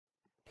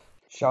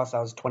Schaal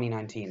Sels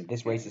 2019.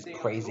 This race is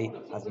crazy,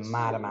 has a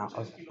mad amount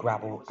of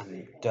gravel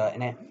and dirt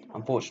in it.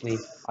 Unfortunately,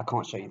 I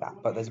can't show you that,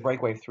 but there's a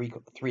breakaway of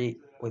three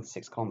with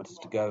 6 kilometers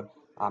to go.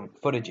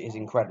 Footage is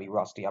incredibly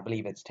rusty. I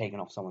believe it's taken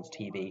off someone's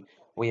TV.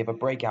 We have a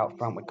breakout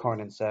front with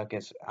Corridon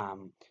Circus,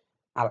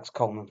 Alex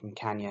Coleman from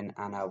Canyon,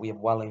 and we have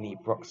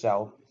Wellini,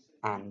 Bruxelles,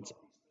 and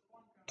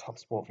Top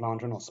Sport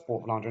Flandrin or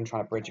Sport Flandrin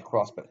trying to bridge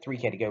across. But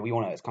 3K to go. We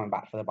all know it's coming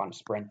back for the bunch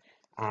sprint,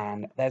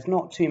 and there's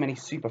not too many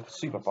super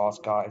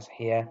fast guys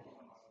here.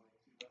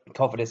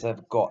 Cofidis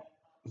have got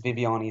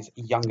Viviani's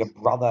younger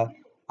brother,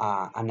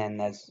 and then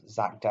there's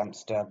Zach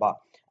Dempster. But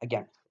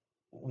again,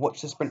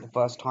 watch the sprint the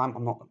first time.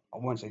 I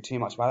won't say too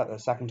much about it. The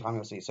second time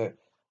you'll see. So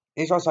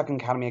Israel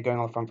Cycling Academy are going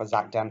on the front for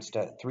Zach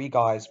Dempster. Three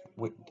guys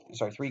with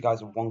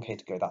 1K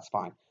to go. That's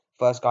fine.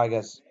 First guy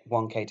goes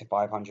 1K to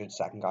 500.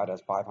 Second guy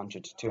does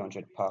 500 to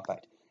 200.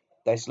 Perfect.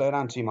 They slow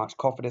down too much.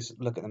 Cofidis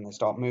look at them. They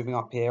start moving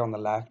up here on the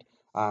left.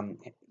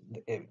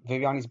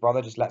 Viviani's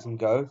brother just lets him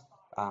go.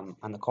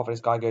 And the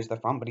Cofidis guy goes to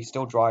the front, but he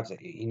still drives it.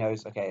 He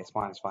knows, okay, it's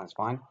fine, it's fine, it's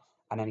fine.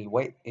 And then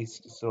he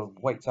sort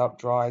of waits up,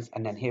 drives,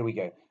 and then here we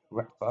go.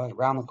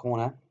 Around the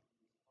corner,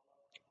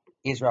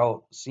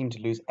 Israel seemed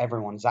to lose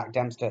everyone. Zach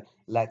Dempster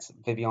lets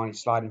Viviani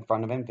slide in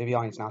front of him.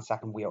 Viviani's now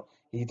second wheel.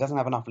 He doesn't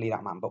have enough lead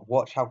out, man, but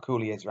watch how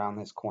cool he is around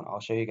this corner. I'll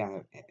show you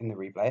again in the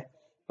replay.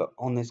 But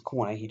on this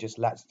corner, he just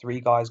lets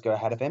three guys go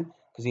ahead of him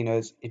because he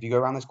knows if you go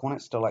around this corner,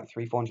 it's still like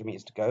 400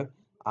 meters to go.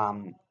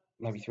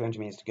 Maybe 300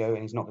 meters to go,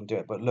 and he's not going to do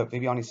it. But look,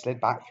 Viviani slid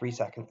back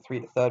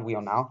third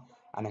wheel now,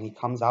 and then he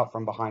comes out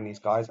from behind these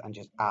guys and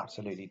just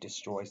absolutely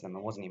destroys them.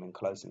 It wasn't even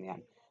close in the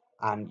end.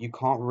 And you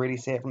can't really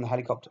see it from the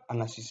helicopter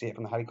unless you see it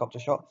from the helicopter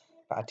shot.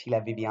 But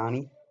Attilio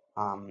Vivani,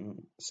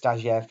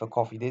 stagiaire for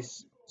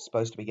Cofidis,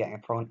 supposed to be getting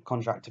a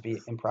contract to be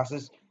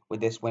impresses.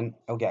 With this win,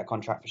 he'll get a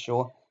contract for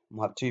sure.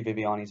 We'll have two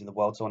Vivianis in the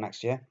World Tour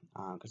next year,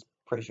 because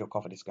pretty sure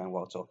Cofidis is going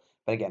World Tour.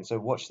 But again, so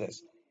watch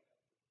this.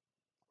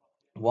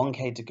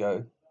 1K to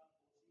go.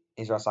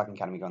 Israel Cycling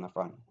Academy go on the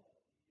front.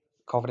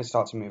 Cofidis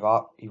starts to move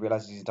up. He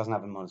realizes he doesn't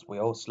have him on his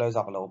wheel, slows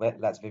up a little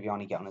bit, lets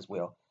Viviani get on his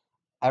wheel.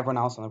 Everyone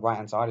else on the right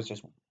hand side is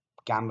just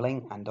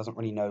gambling and doesn't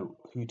really know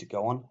who to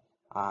go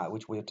on,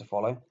 which wheel to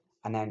follow.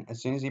 And then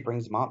as soon as he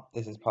brings him up,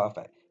 this is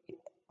perfect.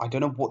 I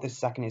don't know what this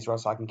second Israel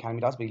Cycling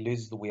Academy does, but he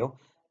loses the wheel.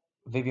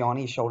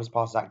 Viviani shoulders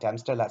past Zach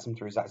Dempster, lets him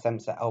through. Zach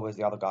Dempster elbows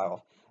the other guy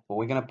off. But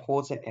we're going to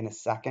pause it in a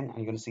second, and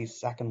you're going to see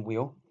second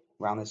wheel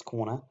around this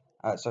corner.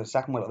 So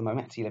second wheel at the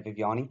moment, Attilio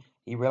Vivani.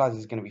 He realizes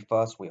he's going to be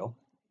first wheel,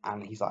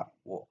 and he's like,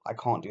 well, I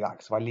can't do that,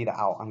 because if I lead it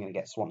out, I'm going to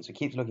get swamped. So he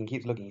keeps looking, he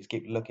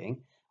keeps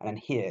looking, and then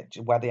here,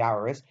 where the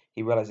arrow is,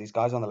 he realizes these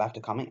guys on the left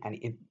are coming, and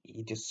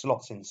he just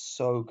slots in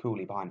so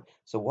coolly behind.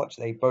 So watch,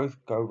 they both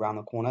go around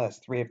the corner. There's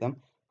three of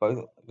them,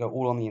 both go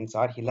all on the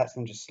inside. He lets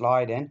them just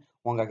slide in.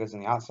 One guy goes on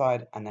the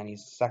outside, and then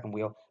he's second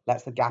wheel,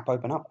 lets the gap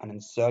open up, and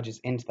then surges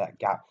into that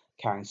gap,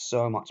 carrying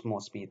so much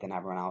more speed than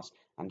everyone else.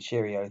 And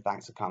cheerio,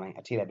 thanks for coming.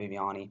 Attilio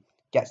Vivani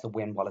gets the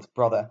win, while his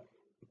brother,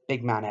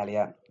 Big Man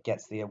Elliot,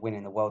 gets the win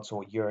in the World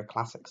Tour Euro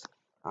Classics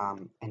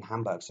in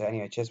Hamburg. So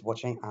anyway, cheers for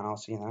watching, and I'll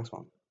see you in the next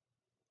one.